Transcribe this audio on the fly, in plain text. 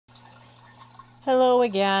Hello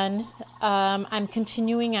again. I'm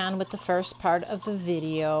continuing on with the first part of the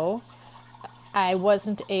video. I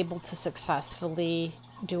wasn't able to successfully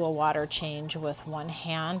do a water change with one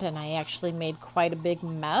hand, and I actually made quite a big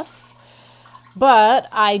mess. But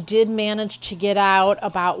I did manage to get out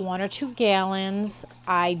about 1 or 2 gallons.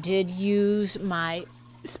 I did use my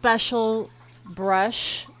special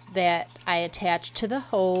brush that I attached to the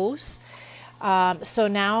hose. So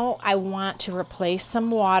now I want to replace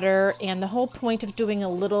some water, and the whole point of doing a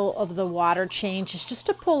little of the water change is just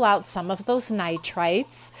to pull out some of those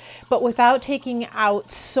nitrites, but without taking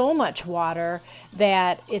out so much water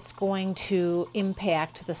that it's going to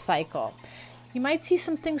impact the cycle. You might see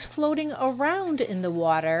some things floating around in the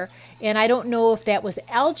water, and I don't know if that was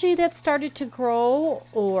algae that started to grow,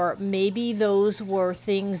 or maybe those were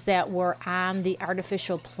things that were on the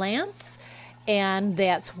artificial plants, and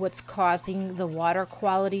that's what's causing the water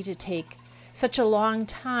quality to take such a long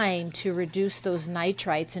time to reduce those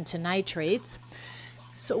nitrites into nitrates.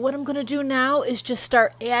 So what I'm going to do now is just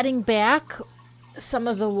start adding back some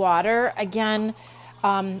of the water. Again,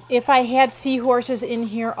 if I had seahorses in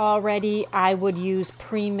here already, I would use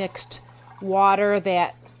pre-mixed water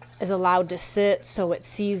that is allowed to sit so it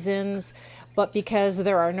seasons. But because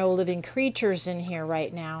there are no living creatures in here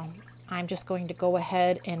right now, I'm just going to go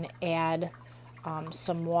ahead and add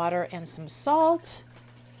some water and some salt.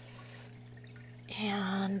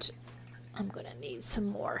 And I'm going to need some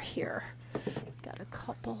more here. Got a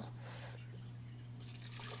couple.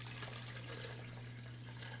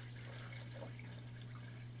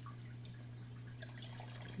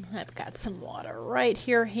 I've got some water right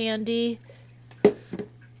here handy.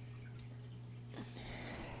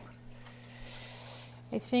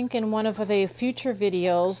 I think in one of the future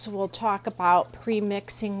videos we'll talk about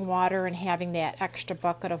pre-mixing water and having that extra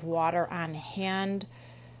bucket of water on hand,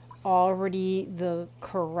 already the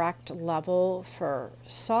correct level for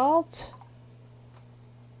salt,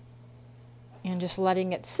 and just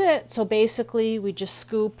letting it sit. So basically we just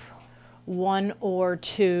scoop 1 or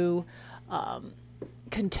 2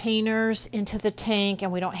 containers into the tank,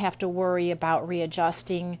 and we don't have to worry about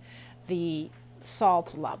readjusting the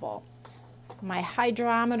salt level. My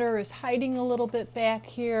hydrometer is hiding a little bit back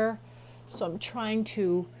here, so I'm trying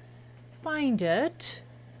to find it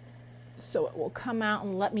so it will come out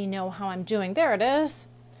and let me know how I'm doing. There it is.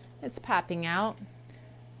 It's popping out.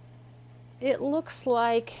 It looks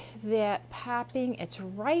like that popping, it's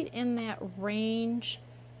right in that range.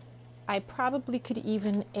 I probably could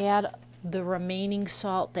even add the remaining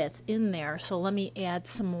salt that's in there, so let me add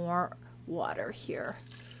some more water here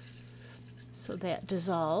so that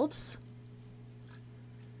dissolves.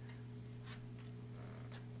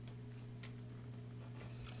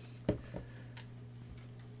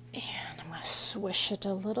 Swish it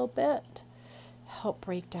a little bit, help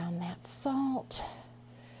break down that salt.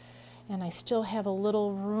 And I still have a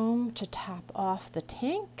little room to top off the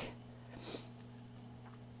tank.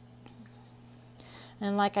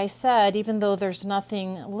 And like I said, even though there's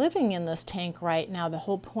nothing living in this tank right now, the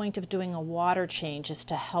whole point of doing a water change is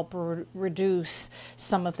to help reduce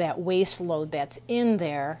some of that waste load that's in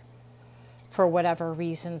there for whatever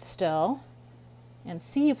reason still, and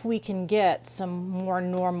see if we can get some more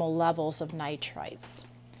normal levels of nitrites.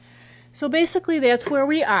 So basically that's where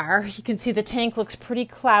we are. You can see the tank looks pretty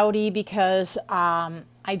cloudy because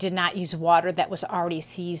I did not use water that was already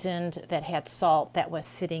seasoned, that had salt that was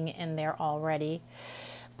sitting in there already.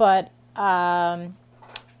 But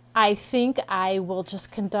I think I will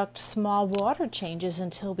just conduct small water changes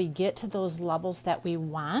until we get to those levels that we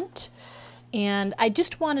want. And I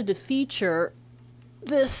just wanted to feature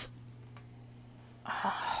this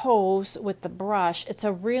hose with the brush. It's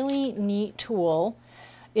a really neat tool.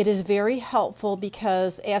 It is very helpful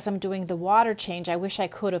because as I'm doing the water change, I wish I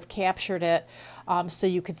could have captured it so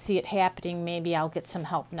you could see it happening. Maybe I'll get some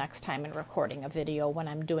help next time in recording a video when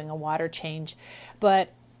I'm doing a water change.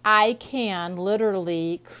 But I can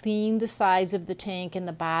literally clean the sides of the tank and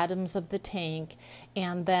the bottoms of the tank,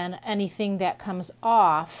 and then anything that comes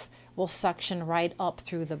off will suction right up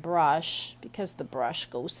through the brush because the brush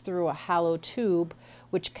goes through a hollow tube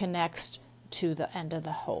which connects to the end of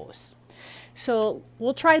the hose. So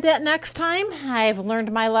we'll try that next time. I've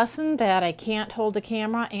learned my lesson that I can't hold the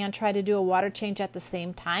camera and try to do a water change at the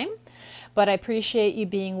same time. But I appreciate you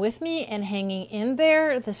being with me and hanging in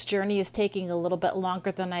there. This journey is taking a little bit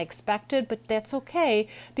longer than I expected, but that's okay,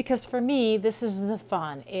 because for me, this is the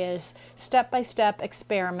fun, is step-by-step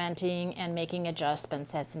experimenting and making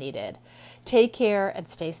adjustments as needed. Take care and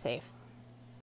stay safe.